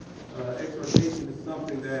exhortation is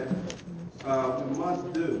something that we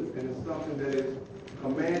must do, and it's something that is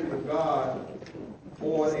commanded of God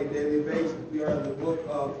on a daily basis. We are in the book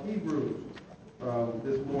of Hebrews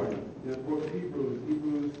this morning. In the book of Hebrews,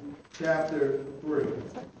 Hebrews chapter 3.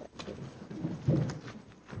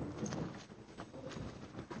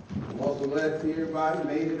 I'm also glad to see everybody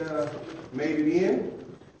made it in.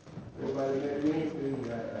 Everybody made it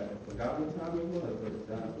in. I forgot what time it was at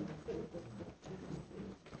the time.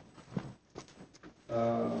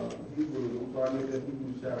 Hebrews, I'm sorry, I made that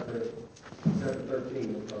Hebrews chapter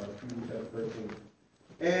 13. I'm sorry, Hebrews chapter 13.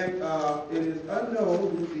 And it is unknown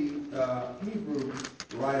who the Hebrew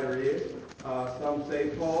writer is. Some say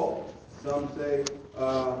Paul, some say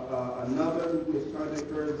another who was trying to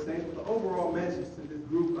encourage the saints. But the overall message to this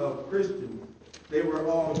group of Christians, they were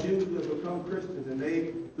all Jews who had become Christians, and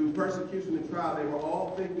they, through persecution and trial, they were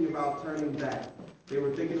all thinking about turning back. They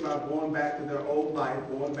were thinking about going back to their old life,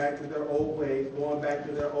 going back to their old ways, going back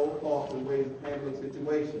to their old thoughts and ways of handling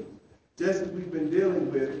situations. Just as we've been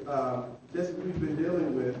dealing with,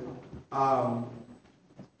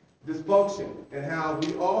 dysfunction, and how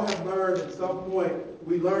we all have learned at some point,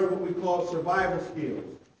 we learned what we call survival skills.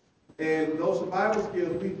 And those survival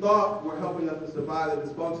skills we thought were helping us to survive the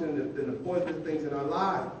dysfunction and the poisonous things in our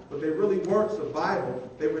lives, but they really weren't survival.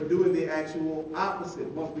 They were doing the actual opposite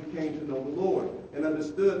once we came to know the Lord and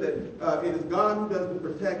understood that it is God who does the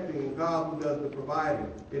protecting and God who does the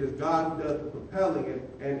providing. It is God who does the propelling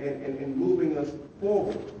and moving us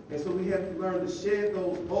forward. And so we have to learn to shed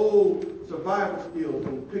those old survival skills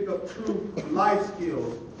and pick up true life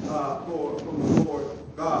skills from the Lord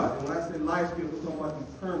God. And when I say life skills, I'm talking about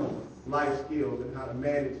eternal life skills and how to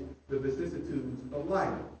manage the vicissitudes of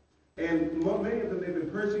life. And many of them, they've been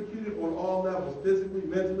persecuted on all levels, physically,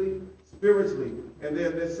 mentally, spiritually. And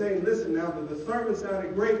they're saying, listen, now the sermon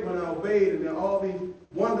sounded great when I obeyed, and there are all these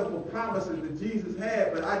wonderful promises that Jesus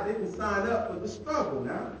had, but I didn't sign up for the struggle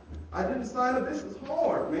now. I didn't sign up. This is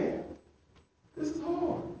hard, man. This is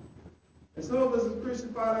hard. And some of us as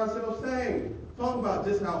Christians find ourselves talking about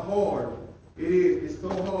just how hard it is. It's so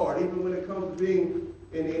hard. Even when it comes to being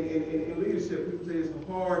in leadership, people say it's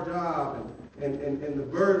a hard job and the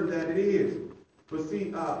burden that it is. But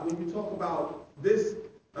see, when you talk about this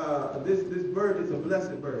burden, it's a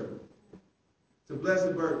blessed burden. It's a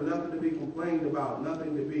blessed burden, nothing to be complained about,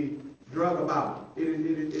 nothing to be drug about.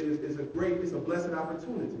 It's a blessed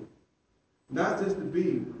opportunity. Not just to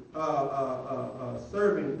be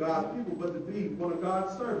serving God's people, but to be one of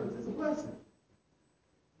God's servants. It's a blessing.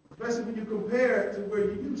 Especially when you compare it to where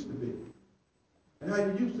you used to be and how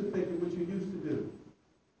you used to think and what you used to do.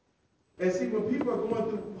 And see, when people are going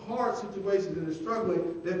through hard situations and they're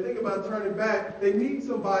struggling, they think about turning back. They need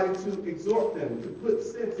somebody to exhort them, to put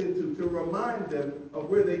sense into, to remind them of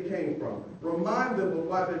where they came from. Remind them of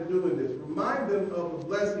why they're doing this. Remind them of the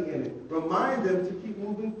blessing in it. Remind them to keep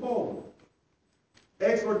moving forward.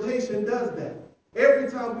 Exhortation does that.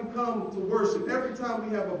 Every time we come to worship, every time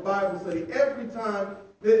we have a Bible study, every time,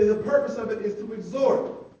 the purpose of it is to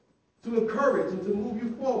exhort, to encourage, and to move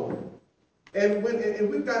you forward. And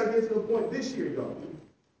we've got to get to the point this year, y'all,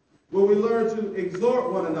 where we learn to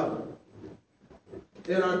exhort one another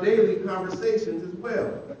in our daily conversations as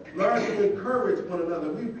well. Learn to encourage one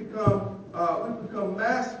another. We've become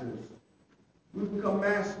masters. We've become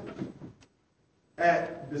masters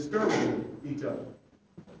at discouraging each other,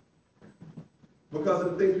 because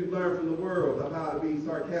of the things we've learned from the world, of how to be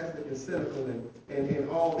sarcastic and cynical and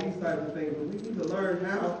all these types of things. But we need to learn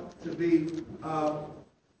how to be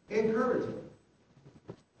encouraging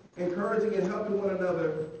and helping one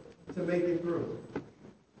another to make it through.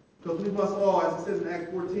 Because we must all, as it says in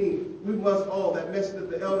Acts 14, we must all, that message that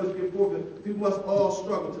the elders give forth, we must all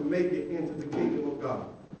struggle to make it into the kingdom of God.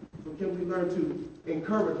 So can we learn to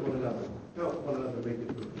encourage one another, help one another make it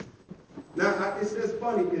through? Now, it says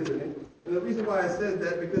funny, isn't it? And the reason why it says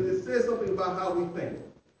that, because it says something about how we think.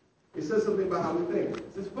 It says something about how we think.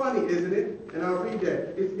 It's funny, isn't it? And I'll read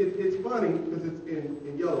that. It's funny, because it's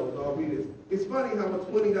in yellow, so I'll read it. It's funny how a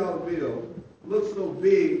 $20 bill looks so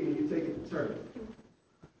big when you take it to church,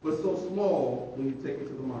 but so small when you take it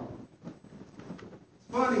to the market. It's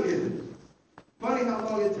funny, isn't it? Funny how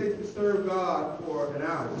long it takes to serve God for an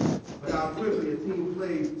hour, but how quickly a team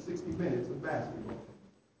plays 60 minutes of basketball.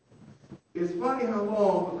 It's funny how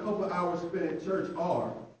long a couple hours spent at church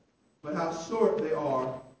are, but how short they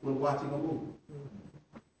are when watching a movie.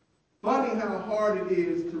 Funny how hard it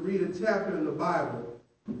is to read a chapter in the Bible,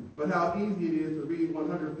 but how easy it is to read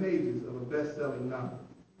 100 pages of a best-selling novel.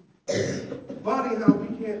 Funny how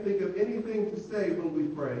we can't think of anything to say when we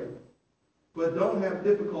pray, but don't have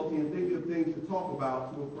difficulty in thinking of things to talk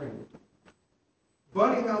about to a friend.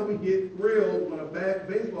 Funny how we get thrilled when a bad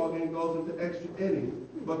baseball game goes into extra innings,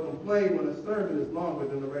 but complain when a sermon is longer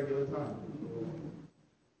than the regular time.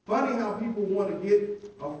 Funny how people want to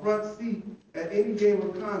get a front seat at any game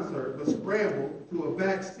or concert, but scramble to a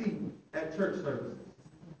back seat at church services.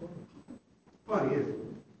 Funny,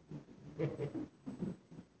 isn't it?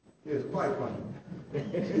 It's quite funny.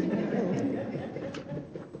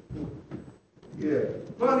 Yeah,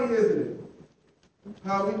 funny, isn't it?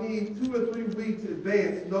 How we need 2 or 3 weeks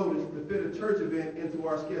advance notice to fit a church event into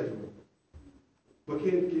our schedule, but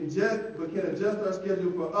can adjust our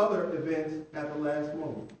schedule for other events at the last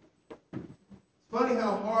moment. It's funny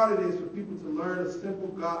how hard it is for people to learn a simple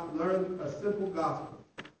gospel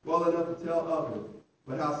well enough to tell others,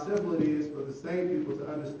 but how simple it is for the same people to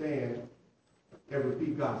understand and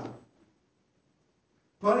repeat gospel.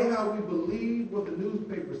 Funny how we believe what the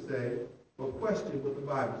newspapers say, but question what the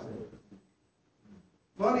Bible says.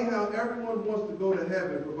 Funny how everyone wants to go to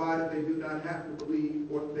heaven provided they do not have to believe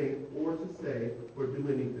or think or to say or do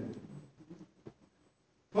anything.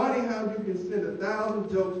 Funny how you can send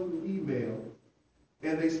 1,000 jokes through email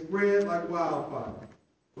and they spread like wildfire.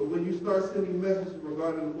 But when you start sending messages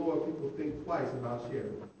regarding the Lord, people think twice about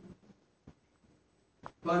sharing.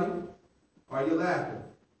 Funny? Are you laughing?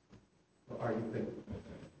 Or are you thinking?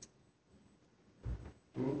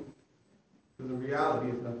 Because in reality,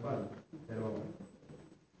 it's not funny at all.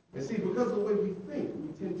 And see, because of the way we think,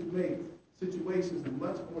 we tend to make situations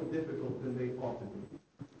much more difficult than they ought to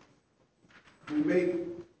be. We make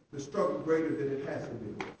the struggle greater than it has to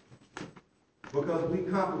be. Because we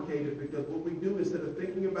complicate it, because what we do instead of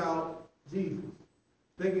thinking about Jesus,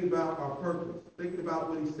 thinking about our purpose, thinking about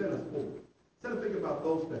what he sent us for, instead of thinking about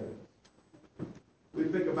those things, we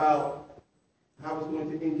think about how it's going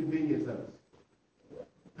to inconvenience us,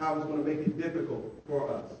 how it's going to make it difficult for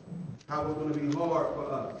us, how it's going to be hard for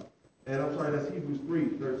us. And I'm sorry, that's Hebrews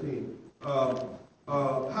 3:13.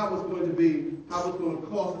 How it's going to be, how it's going to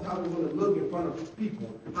cost us, how we're going to look in front of people,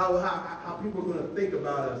 how people are going to think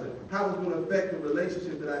about us, and how it's going to affect the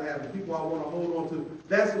relationship that I have, and people I want to hold on to.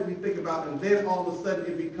 That's what we think about, and then all of a sudden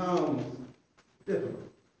it becomes difficult.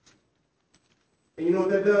 And you know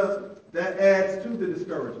what that does? That adds to the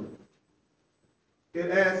discouragement. It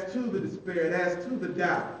adds to the despair. It adds to the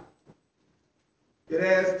doubt. It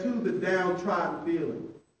adds to the downtrodden feeling.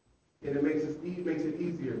 And it makes it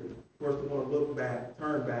easier for us to want to look back,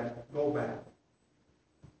 turn back, go back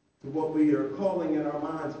to what we are calling in our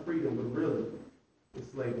minds freedom, but really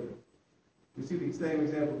it's slavery. We see the same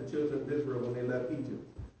example of the children of Israel when they left Egypt.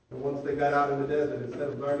 And once they got out in the desert, instead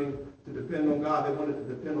of learning to depend on God, they wanted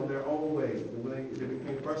to depend on their own ways. And when they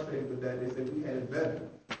became frustrated with that, they said, we had it better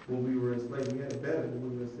when we were enslaved. We had it better when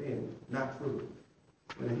we were in sin. Not true.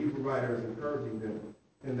 And the Hebrew writer is encouraging them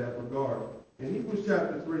in that regard. In Hebrews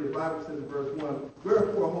chapter 3, the Bible says in verse 1,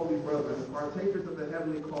 wherefore, holy brethren, partakers of the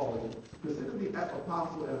heavenly calling, consider the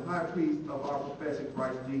apostle and high priest of our profession,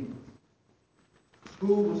 Christ Jesus,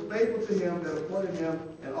 who was faithful to him that appointed him,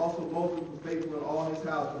 and also Moses was faithful in all his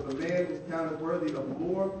house. But the man was counted worthy of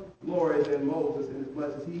more glory than Moses,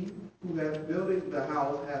 inasmuch as he who hath builded the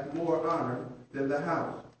house hath more honor than the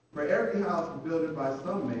house. For every house is builded by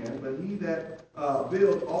some man, but he that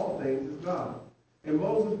builds all things is God. And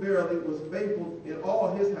Moses verily was faithful in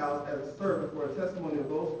all his house as a servant for a testimony of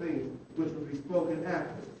those things which will be spoken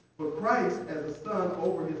after. But Christ as a son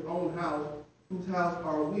over his own house, whose house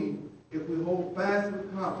are we, if we hold fast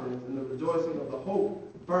with confidence in the rejoicing of the hope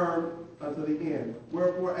firm unto the end.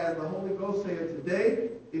 Wherefore, as the Holy Ghost saith,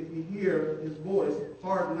 today, if ye hear his voice,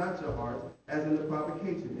 harden not your hearts, as in the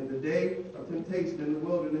provocation, in the day of temptation in the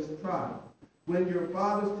wilderness trial. When your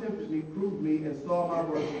fathers tempted me, proved me, and saw my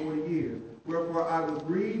works 40 years. Wherefore I was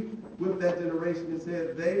grieved with that generation, and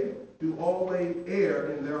said, they do always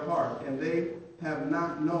err in their heart, and they have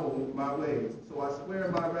not known my ways. So I swear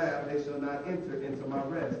in my wrath, they shall not enter into my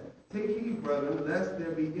rest. Take heed, brethren, lest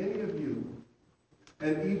there be any of you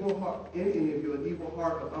an evil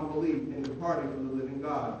heart of unbelief in departing from the living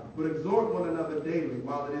God. But exhort one another daily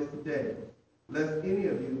while it is today, lest any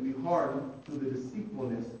of you be hardened to the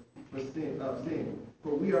deceitfulness of sin.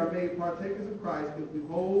 For we are made partakers of Christ if we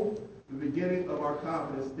hold the beginning of our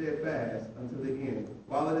confidence steadfast unto the end.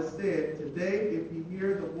 While it is said, today if ye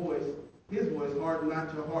hear his voice, harden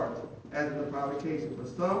not your hearts, as in the provocation. For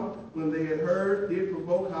some, when they had heard, did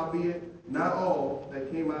provoke, howbeit not all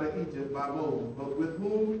that came out of Egypt by Moses. But with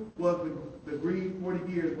whom was the grief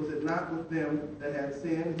 40 years? Was it not with them that had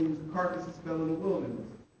sinned, whose carcasses fell in the wilderness?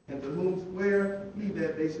 And to whom sware he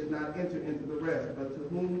that they should not enter into the rest, but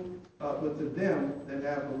to them that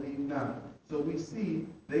have believed not. So we see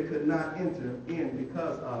they could not enter in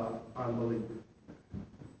because of unbelief.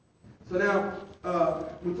 So now,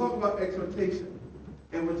 we're talking about exhortation,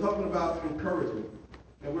 and we're talking about encouragement,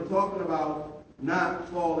 and we're talking about not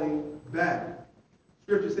falling back.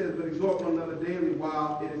 Scripture says, but exhort one another daily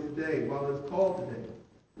while it is today, while it is called today,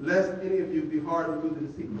 lest any of you be hardened through the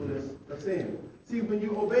deceitfulness of sin. See, when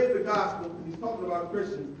you obey the gospel, he's talking about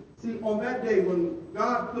Christians. See, on that day, when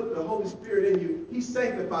God put the Holy Spirit in you, he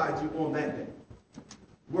sanctified you on that day.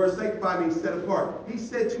 The word sanctify means set apart. He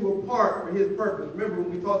set you apart for his purpose. Remember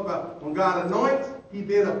when we talked about when God anoints, he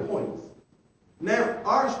then appoints. Now,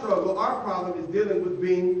 our struggle, our problem is dealing with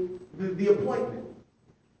being the appointment.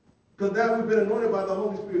 Because now we've been anointed by the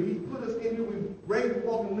Holy Spirit. He put us in here. We've raised to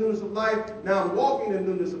walk in the newness of life. Now I'm walking in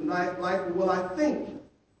the newness of life. Will I think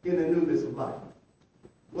in the newness of life?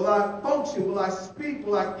 Will I function? Will I speak?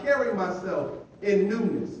 Will I carry myself in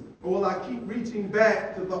newness? Or will I keep reaching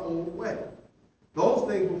back to the old way?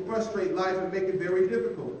 Those things will frustrate life and make it very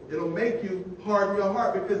difficult. It'll make you harden your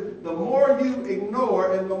heart, because the more you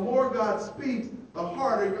ignore and the more God speaks, the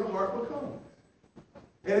harder your heart becomes.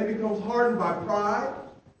 And it becomes hardened by pride.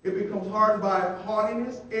 It becomes hardened by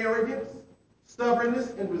haughtiness, arrogance,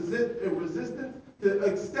 stubbornness, and resistance to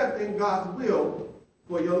accepting God's will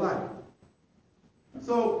for your life.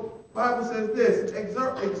 So, the Bible says this,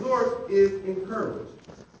 exhort is encourage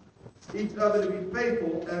each other to be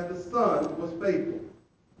faithful as the Son was faithful.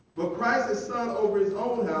 But Christ is Son over his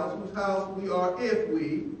own house, whose house we are if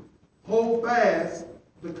we hold fast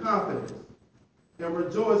the confidence and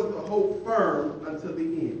rejoice with a hope firm until the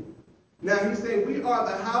end. Now he's saying we are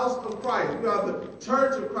the house of Christ. We are the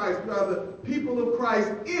church of Christ. We are the people of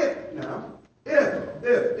Christ if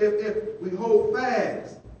we hold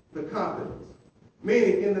fast the confidence.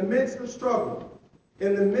 Meaning in the midst of struggle,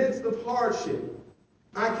 in the midst of hardship,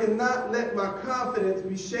 I cannot let my confidence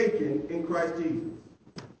be shaken in Christ Jesus.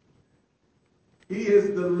 He is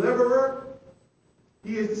the deliverer.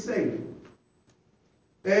 He is the Savior.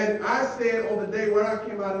 And I said on the day when I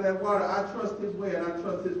came out of that water, I trust his way and I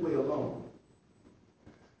trust his way alone.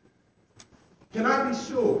 Can I be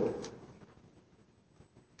sure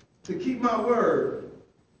to keep my word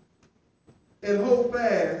and hold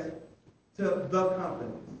fast to the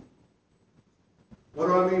confidence? What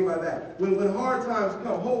do I mean by that? When hard times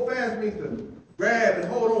come, hold fast means to grab and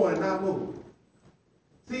hold on and not move.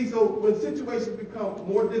 See, so when situations become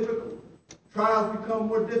more difficult, trials become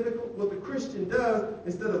more difficult, what the Christian does,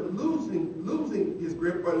 instead of losing his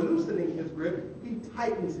grip or loosening his grip, he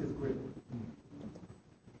tightens his grip.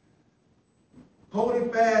 Holding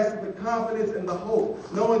fast to the confidence and the hope,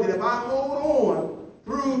 knowing that if I hold on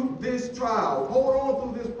through this trial, hold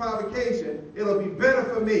on through this provocation, it'll be better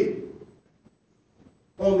for me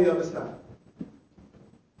on the other side.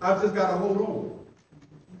 I've just got to hold on.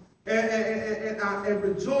 And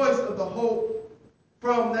rejoice of the hope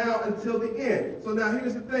from now until the end. So now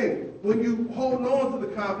here's the thing. When you hold on to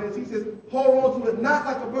the confidence, he says, hold on to it not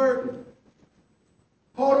like a burden.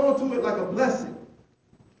 Hold on to it like a blessing.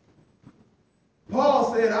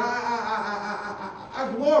 Paul said,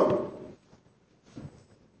 I glory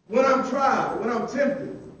when I'm tried, when I'm tempted,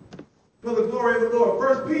 for the glory of the Lord.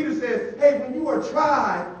 1 Peter says, hey, when you are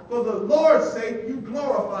tried for the Lord's sake, you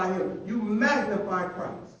glorify him. You magnify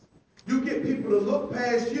Christ. You get people to look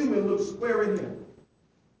past you and look square at him.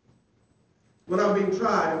 When I'm being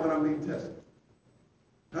tried and when I'm being tested.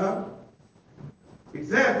 Huh?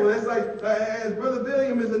 Example, that's like, as Brother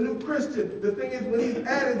William is a new Christian, the thing is when he's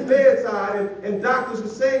at his bedside and doctors are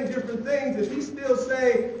saying different things, if he's still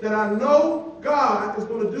saying that I know God is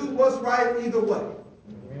going to do what's right either way.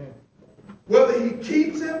 Amen. Whether he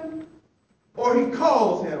keeps him or he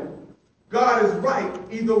calls him, God is right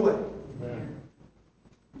either way. Amen.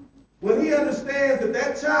 When he understands that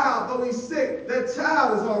that child, though he's sick, that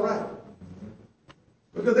child is all right.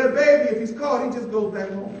 Because that baby, if he's called, he just goes back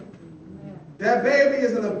home. That baby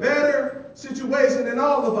is in a better situation than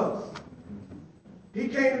all of us. He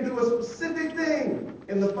came to do a specific thing,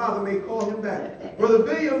 and the Father may call him back. Brother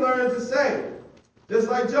William learned to say, just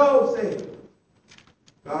like Job said,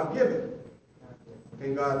 God giveth,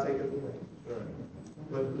 and God taketh away.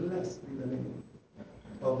 But blessed be the name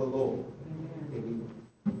of the Lord.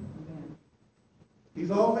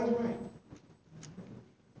 He's always right.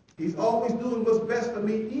 He's always doing what's best for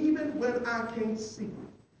me, even when I can't see it.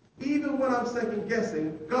 Even when I'm second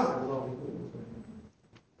guessing, God is always doing what's best.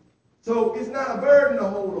 So it's not a burden to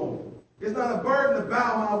hold on. It's not a burden to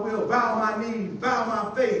bow my will, bow my knees, bow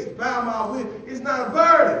my face, bow my will. It's not a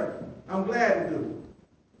burden. I'm glad to do it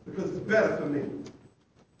because it's better for me.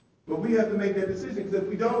 But we have to make that decision, because if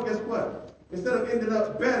we don't, guess what? Instead of ending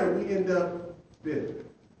up better, we end up bitter.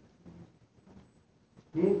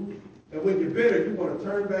 And when you're bitter, you want to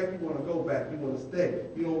turn back, you want to go back, you want to stay.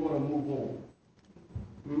 You don't want to move on.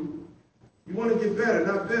 You want to get better,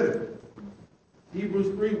 not bitter. Hebrews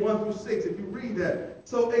 3, 1 through 6, if you read that.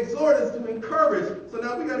 So exhort us to encourage. So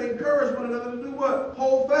now we got to encourage one another to do what?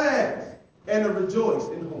 Hold fast and to rejoice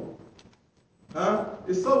in hope.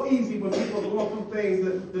 It's so easy when people are going through things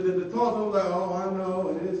that talk to them like, oh, I know,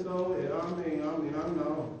 and it's so, yeah, I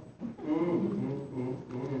know.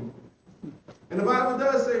 And the Bible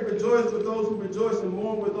does say, rejoice with those who rejoice and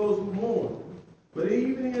mourn with those who mourn. But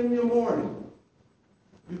even in your mourning,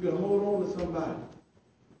 you can hold on to somebody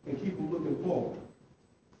and keep them looking forward.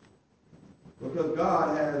 Because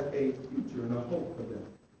God has a future and a hope for them.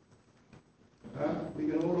 We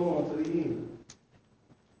can hold on to the end.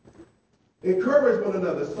 Encourage one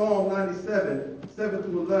another. Psalm 97, 7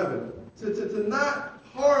 through 11. To not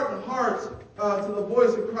harden hearts to the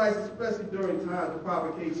voice of Christ, especially during times of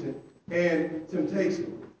provocation and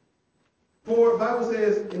temptation. For the Bible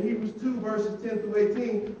says in Hebrews 2, verses 10 through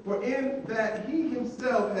 18, for in that he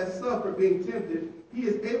himself has suffered being tempted, he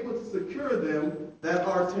is able to secure them that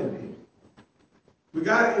are tempted. We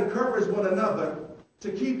got to encourage one another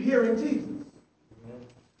to keep hearing Jesus.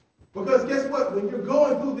 Because guess what? When you're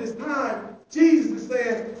going through this time, Jesus is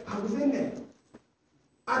saying, I was in there.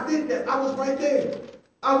 I did that. I was right there.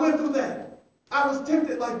 I went through that. I was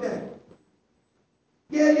tempted like that.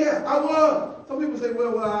 Yeah, I was. Some people say,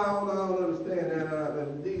 well, I don't understand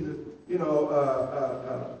that. Jesus,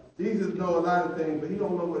 Jesus knows a lot of things, but he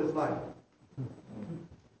don't know what it's like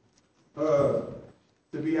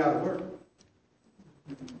to be out of work.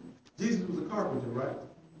 Jesus was a carpenter, right?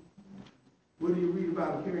 What do you read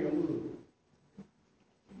about him carrying wood?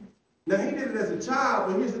 Now, he did it as a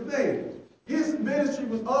child, but here's the thing. His ministry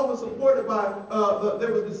was always supported by,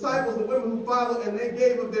 there were disciples and women who followed, and they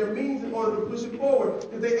gave of their means in order to push it forward.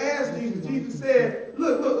 If they asked Jesus, Jesus said,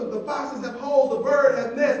 look, the foxes have holes, the bird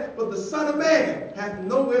has nests, but the Son of Man has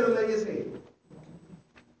nowhere to lay his head.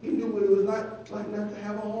 He knew what it was like not to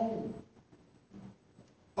have a home,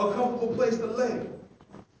 a comfortable place to lay.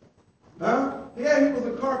 Yeah, he was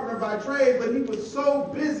a carpenter by trade, but he was so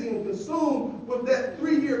busy and consumed with that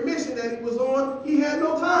 3-year mission that he was on, he had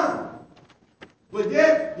no time. But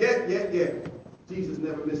yet, Jesus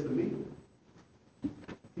never missed a meal.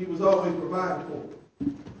 He was always provided for.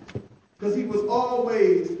 Because he was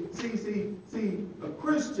always, a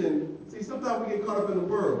Christian, sometimes we get caught up in the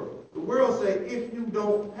world. The world say, if you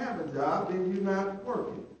don't have a job, then you're not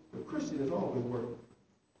working. The Christian is always working.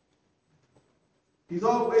 He's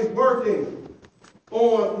always working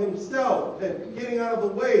on himself and getting out of the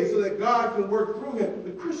way so that God can work through him.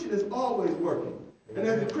 The Christian is always working. And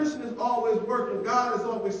as the Christian is always working, God is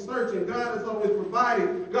always searching. God is always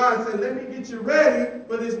providing. God said, let me get you ready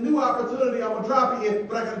for this new opportunity. I'm going to drop you in,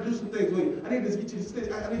 but I got to do some things with you. I need to get you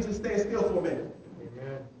to stand still for a minute.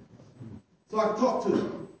 Amen. So I can talk to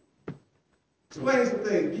you. Explain some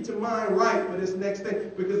things. Get your mind right for this next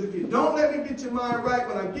thing. Because if you don't let me get your mind right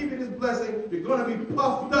when I give you this blessing, you're going to be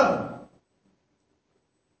puffed up.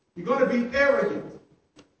 You're going to be arrogant.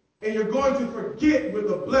 And you're going to forget where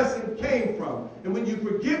the blessing came from. And when you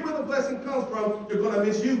forget where the blessing comes from, you're going to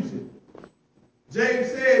misuse it.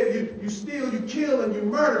 James said, you steal, you kill, and you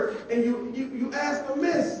murder, and you ask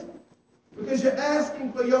amiss. Because you're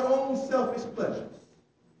asking for your own selfish pleasures.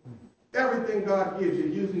 Everything God gives you,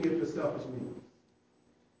 using it for selfish means.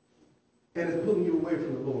 And it's pulling you away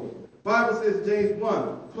from the Lord. The Bible says, James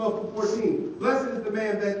 1, 12 to 14, blessed is the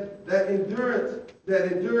man that endures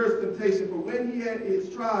temptation, for when he is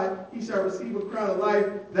tried, he shall receive a crown of life,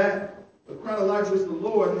 which the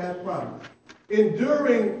Lord hath promised.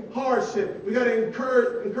 Enduring hardship. We got to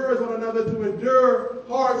encourage one another to endure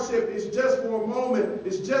hardship. It's just for a moment.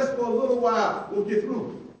 It's just for a little while. We'll get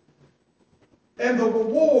through it. And the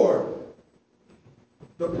reward,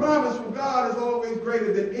 the promise from God is always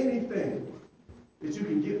greater than anything that you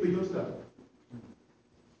can get for yourself.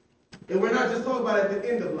 And we're not just talking about at the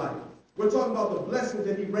end of life. We're talking about the blessings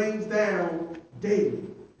that he rains down daily.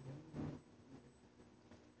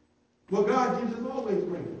 What God gives is always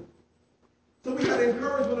greater. So we got to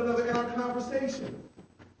encourage one another in our conversation.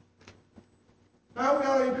 Now we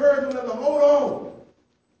got to encourage one another. Hold on.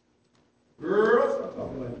 Girl, stop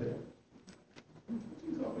talking like that. What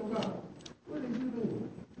you talking about? What are you doing?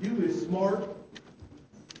 You is smart.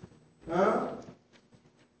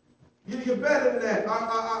 You're better than that.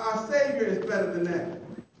 Our Savior is better than that.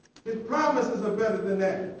 His promises are better than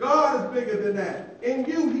that. God is bigger than that. In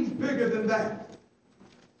you, he's bigger than that.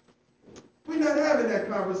 We're not having that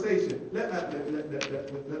conversation. Let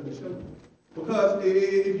me show you. Because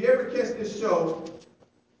if you ever catch this show,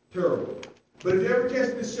 terrible. But if you ever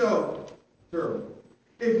catch this show, terrible.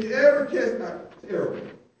 If you ever catch that, terrible.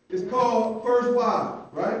 It's called First Wives,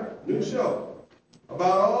 right? New show.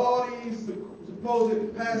 About all these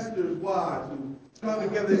supposed pastors' wives who come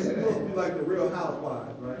together. They're supposed to be like the Real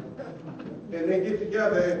Housewives, right? And they get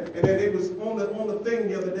together, and then they was on the thing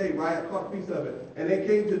the other day, right? I caught a piece of it. And they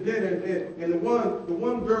came to dinner, and the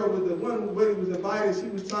one girl with the one lady was invited. She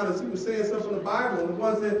was saying something from the Bible, and the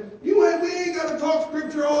one said, we ain't got to talk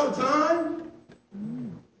scripture all the time.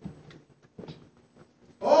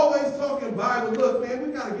 Always talking Bible. Look, man,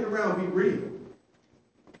 we got to get around and be real.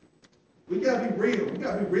 We got to be real. We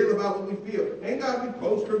got to be real about what we feel. Ain't got to be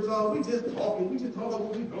post-scripts all. We just talking. We just talking about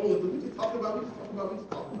what we going through. We just talking about.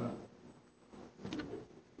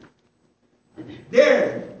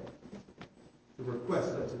 Dare to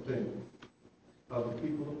request such a thing of the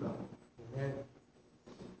people of God. Amen.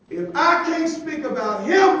 If I can't speak about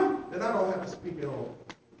him, then I don't have to speak at all.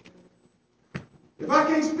 If I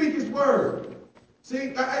can't speak his word. See,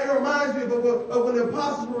 it reminds me of when the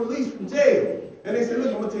apostles were released from jail. And they said,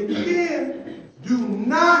 look, I'm going to tell you again, do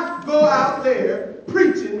not go out there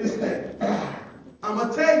preaching his name. I'm going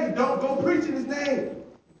to tell you, don't go preaching his name.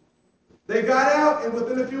 They got out, and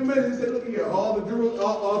within a few minutes, they said, look here, all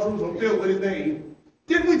Jerusalem filled with his name.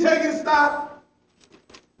 Didn't we tell you to stop?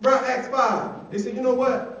 Around Acts 5. They said, you know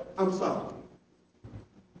what? I'm sorry.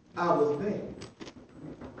 I was there.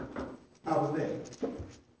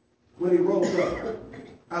 When he rose up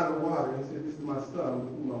out of the water, he said, this is my son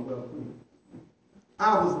with whom I'm well pleased.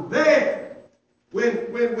 I was there. When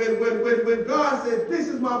God said, this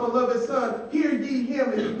is my beloved son, hear ye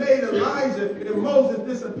him, and he made Elijah and Moses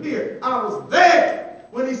disappear. I was there.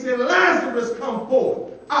 When he said, Lazarus, come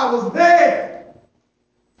forth. I was there.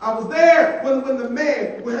 When the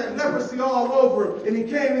man had leprosy all over him, and he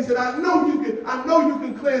came and he said, I know you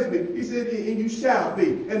can cleanse me. He said, and you shall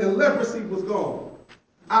be. And the leprosy was gone.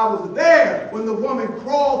 I was there when the woman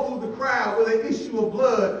crawled through the crowd with an issue of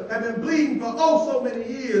blood, had been bleeding for so many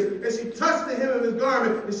years, and she touched the hem of his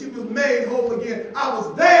garment, and she was made whole again. I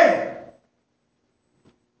was there.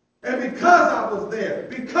 And because I was there,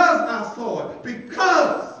 because I saw it,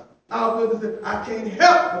 because I witnessed it, I can't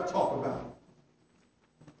help but talk about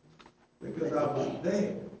it. Because I was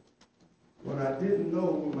there when I didn't know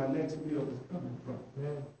where my next meal was coming from.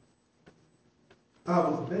 Yeah. I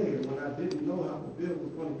was there when I didn't know how the bill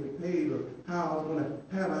was going to get paid or how I was going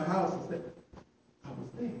to have a house. I was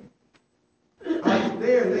there. I was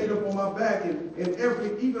there laid up on my back, and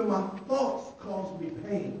even my thoughts caused me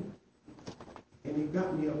pain. And he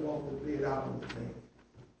got me up off the bed. I was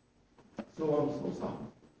there. So I'm so sorry.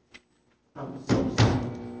 I'm so sorry.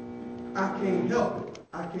 I can't help it.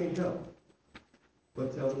 I can't help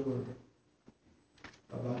but tell the word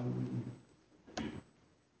about who he is.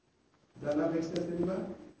 Does that not make sense to anybody?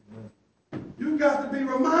 You've got to be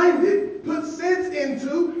reminded, put sense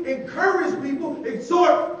into, encourage people,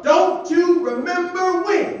 exhort. Don't you remember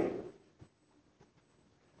when?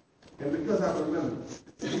 And because I remember,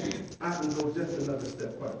 I can go just another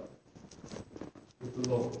step further with the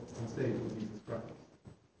Lord and Savior Jesus Christ.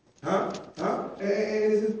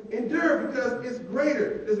 And it says endure because it's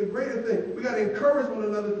greater. There's a greater thing. We got to encourage one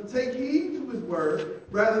another to take heed to his word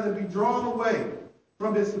rather than be drawn away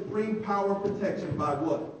from his supreme power of protection by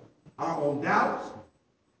what? Our own doubts,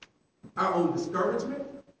 our own discouragement,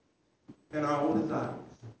 and our own desires.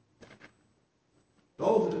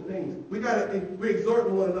 Those are the things. We're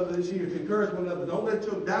exhorting one another this year to encourage one another. Don't let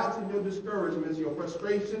your doubts and your discouragements, your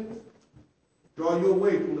frustrations, draw you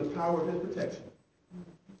away from the power of his protection.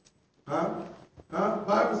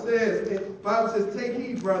 Bible says, take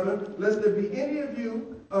heed, brethren, lest there be any of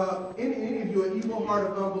you an evil heart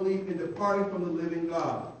of unbelief in departing from the living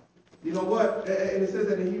God. You know what? And it says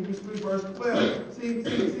that in Hebrews 3 verse 12. See,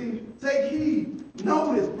 take heed.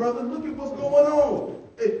 Notice, brother, look at what's going on.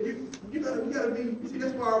 We gotta be, see,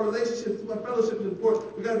 that's why our relationships, that's why fellowship is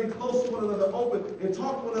important. We gotta be close to one another, open, and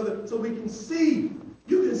talk to one another so we can see.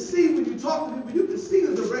 You can see when you talk to people, you can see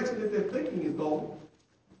the direction that their thinking is going.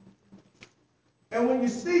 And when you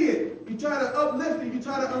see it, you try to uplift it, you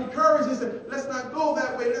try to encourage it, and say, let's not go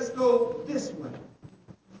that way, let's go this way.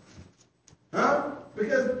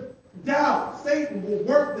 Because doubt, Satan will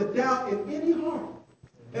work the doubt in any heart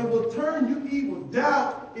and will turn you evil.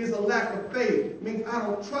 Doubt is a lack of faith. It means I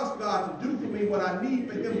don't trust God to do for me what I need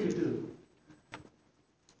for him to do.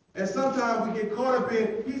 And sometimes we get caught up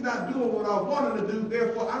in, he's not doing what I want him to do,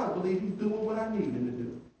 therefore I don't believe he's doing what I need him to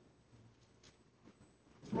do.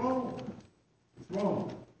 It's wrong. It's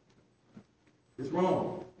wrong. It's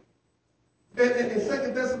wrong. And in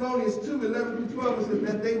 2 Thessalonians 2, 11 through 12, it says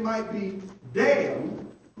that they might be damned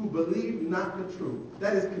who believe not the truth.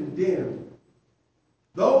 That is condemned.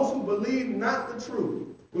 Those who believe not the truth.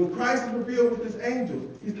 When Christ is revealed with his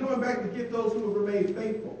angels, he's coming back to get those who have remained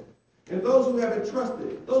faithful. And those who haven't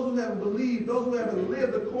trusted, those who haven't believed, those who haven't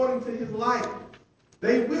lived according to his life,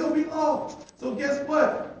 they will be lost. So guess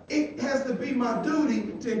what? It has to be my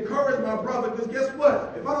duty to encourage my brother, because guess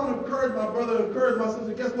what? If I don't encourage my brother, encourage my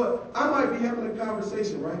sister, guess what? I might be having a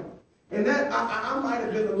conversation, right? And that I might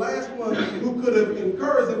have been the last one who could have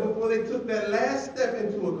encouraged them before they took that last step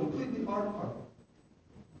into a completely hard part.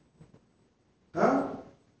 Huh?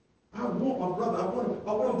 I want my brother.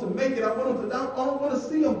 I want him to make it. I want him to. I don't want to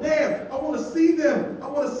see him dance. I want to see them. I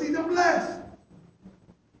want to see them blessed.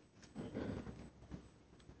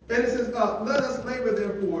 And it says, let us labor,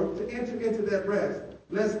 therefore, to enter into that rest,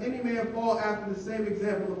 lest any man fall after the same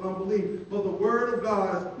example of unbelief. For the word of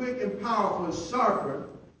God is quick and powerful and sharper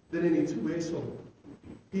than any two-edged sword.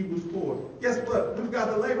 Hebrews 4. Guess what? We've got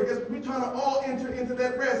to labor. Guess what? We're trying to all enter into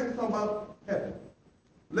that rest. He's talking about heaven.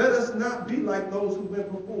 Let us not be like those who went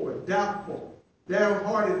before, doubtful,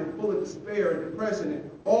 downhearted, and full of despair and depression,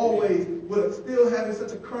 and always, but still having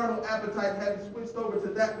such a carnal appetite, having switched over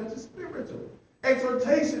to that which is spiritual.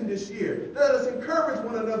 Exhortation this year. Let us encourage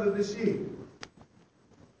one another this year.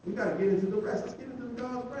 We got to get into the rest. Let's get into the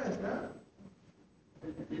God's rest, huh?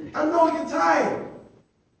 I know you're tired,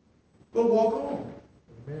 but walk on.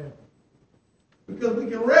 Amen. Because we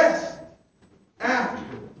can rest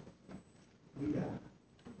after we die.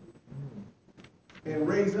 And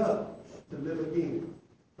raise up to live again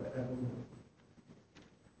forevermore.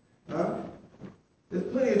 Huh? There's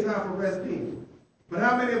plenty of time for resting. But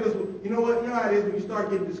how many of us, you know what? You know how it is when you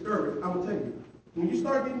start getting discouraged. I'm going to tell you. When you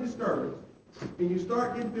start getting discouraged and you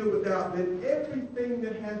start getting filled with doubt, then everything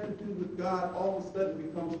that has to do with God all of a sudden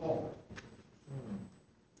becomes hard.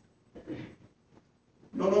 You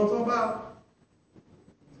know what I'm talking about?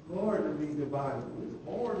 It's hard to read the Bible. It's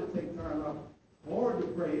hard to take time out. Hard to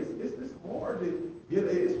pray. It's hard to get.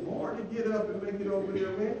 It's hard to get up and make it over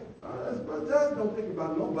there, man. Just don't think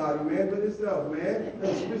about nobody, man, but itself, man.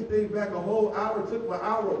 Let's switch things back a whole hour. Took an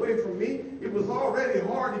hour away from me. It was already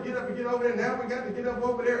hard to get up and get over there. Now we got to get up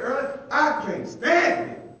over there early. I can't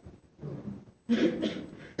stand it.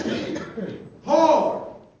 Hard.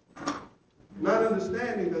 Not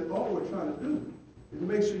understanding that all we're trying to do is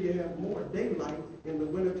make sure you have more daylight in the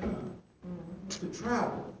wintertime to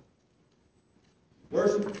travel.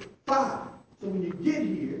 Verse 5. So when you get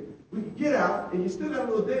here, we can get out, and you still got a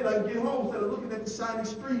little daylight and get home instead of looking at the shiny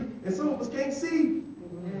street, and some of us can't see.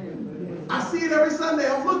 I see it every Sunday.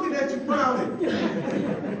 I'm looking at you frowning.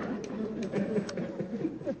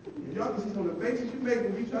 Y'all can see some of the faces you make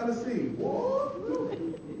when you trying to see. What?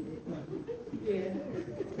 Yeah.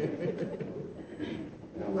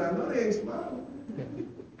 And I'm like, no, they ain't smiling.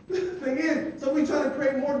 The thing is, so we try to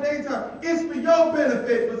create more daytime. It's for your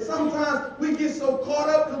benefit, but sometimes we get so caught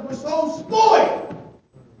up because we're so spoiled.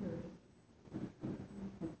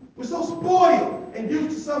 We're so spoiled and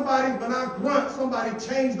used to somebody, when I grunt, somebody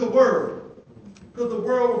change the word. Because the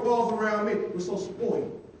world revolves around me. We're so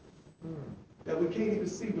spoiled that we can't even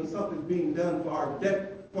see when something's being done for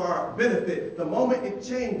our benefit. The moment it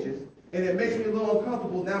changes and it makes me a little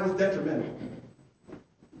uncomfortable, now it's detrimental.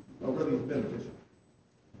 No, really it's beneficial.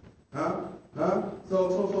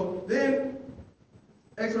 So then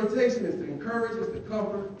exhortation is to encourage, is to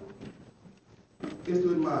comfort, is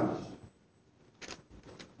to admonish.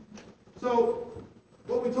 So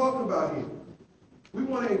what we're talking about here, we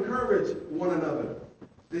want to encourage one another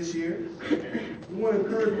this year. We want to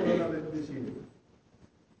encourage one another this year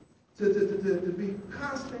to be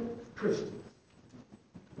constant Christians,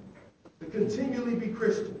 to continually be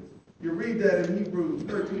Christians. You read that in Hebrews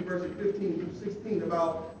 13, verses 15 through 16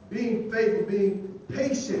 about being faithful, being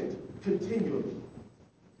patient continually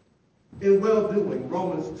in well-doing.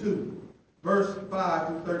 Romans 2, verse 5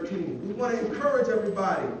 through 13. We want to encourage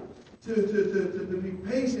everybody to be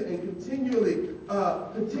patient and continually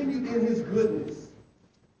continue in his goodness.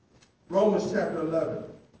 Romans chapter 11.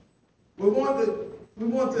 We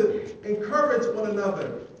want to encourage one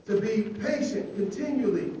another to be patient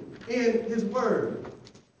continually in his word,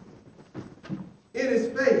 in his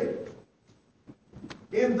faith,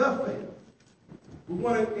 in the faith. We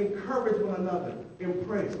want to encourage one another in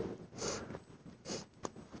prayer.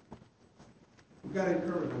 We've got to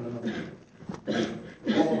encourage one another.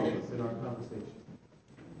 All of us in our conversation.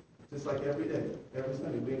 Just like every day, every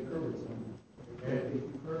Sunday, we encourage someone. And if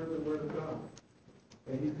you've heard the word of God,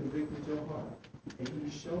 and he's convicted your heart, and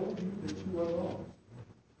he's shown you that you are lost,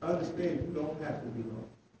 understand you don't have to be lost.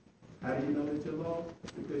 How do you know that you're lost?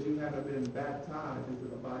 Because you haven't been baptized into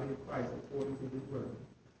the body of Christ according to his word.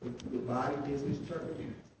 The body is his church.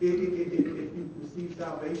 If you receive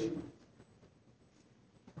salvation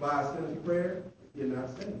by a sinner's prayer, you're not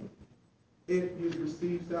saved. If you've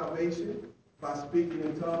received salvation by speaking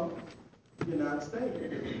in tongues, you're not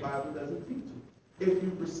saved. The Bible doesn't teach you. If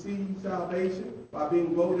you've received salvation by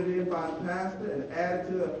being voted in by the pastor and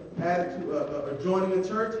added to joining a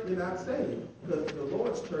church, you're not saved. Because the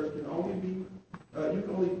Lord's church can only be, you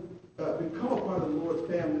can only become a part of the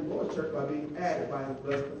Lord's family, the Lord's church, by being added by his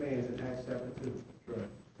blessed commands in Acts chapter 2. Right.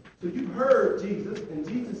 So you've heard Jesus, and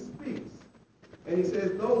Jesus speaks. And he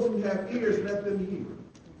says, those who have ears, let them hear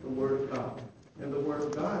the word of God. And the word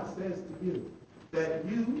of God says to you that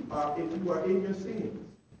you are, if you are in your sins,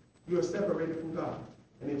 you are separated from God.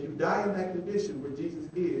 And if you die in that condition where Jesus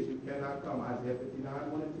is, you cannot come. Isaiah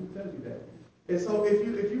 59, 1 and 2 tells you that. And so if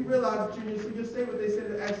you realize that you just say what they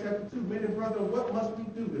said in Acts chapter 2, men and brethren, what must we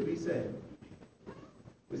do to be saved?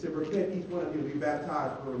 We said, repent, each one of you, be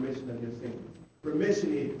baptized for remission of your sins.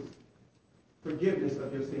 Remission is forgiveness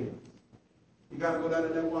of your sins. You got to go down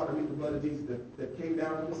in that water, meet the blood of Jesus that came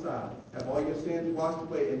down from the side, have all your sins washed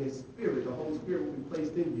away, and his Spirit, the Holy Spirit, will be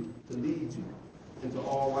placed in you to lead you into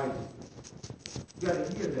all righteousness. You got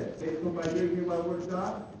to hear that. Say, come by hearing by the word of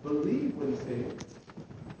God. Believe what he said.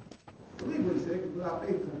 Believe what he said, because without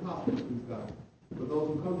faith it's impossible to please God. For those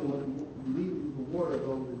who come to him, believe the reward of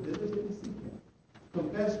those that diligently seek him.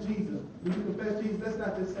 Confess Jesus. When you confess Jesus, that's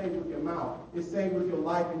not just saying with your mouth. It's saying with your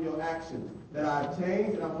life and your actions. That I've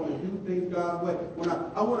changed and I want to do things God's way. When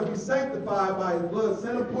I want to be sanctified by his blood,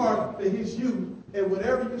 set apart for his use. And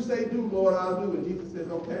whatever you say do, Lord, I'll do. And Jesus says,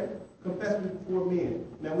 okay, confess me before men.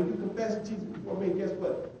 Now, when you confess Jesus before men, guess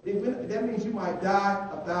what? That means you might die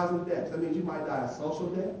 1,000 deaths. That means you might die a social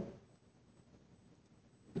death.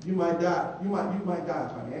 You might die. You might die a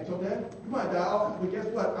financial death. You might die. But guess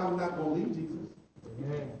what? I'm not going to leave Jesus.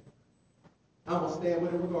 Amen. I'm going to stand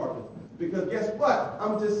with him regardless. Because guess what?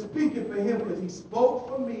 I'm just speaking for him because he spoke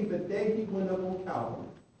for me the day he went up on Calvary.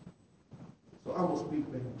 So I'm going to speak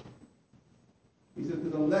for him. He says,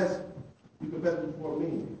 because unless you confess before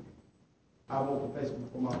me, I won't confess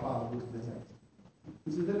before my Father who is in heaven.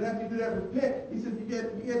 He says, then after you do that, repent. He says, you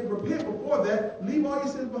have to repent before that. Leave all your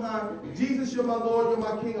sins behind. Jesus, you're my Lord, you're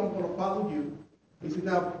my King, I'm going to follow you. He says,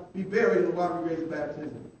 now be buried in the watery graves of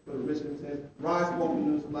baptism for the remission of sins. Rise and walk in the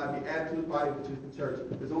newness of life. Be added to his body, which is the church.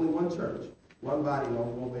 There's only one church, one body, and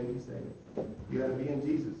only one way to be saved. You got to be in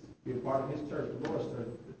Jesus. Be a part of his church, the Lord's church,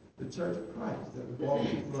 the church of Christ that will walk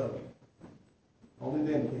in his blood.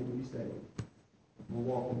 Only then can you be saved. We'll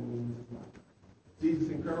walk in the newness of life. Jesus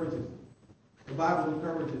encourages. The Bible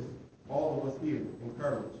encourages all of us here,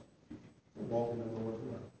 encourage to walk in the Lord's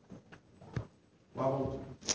way. Why won't you?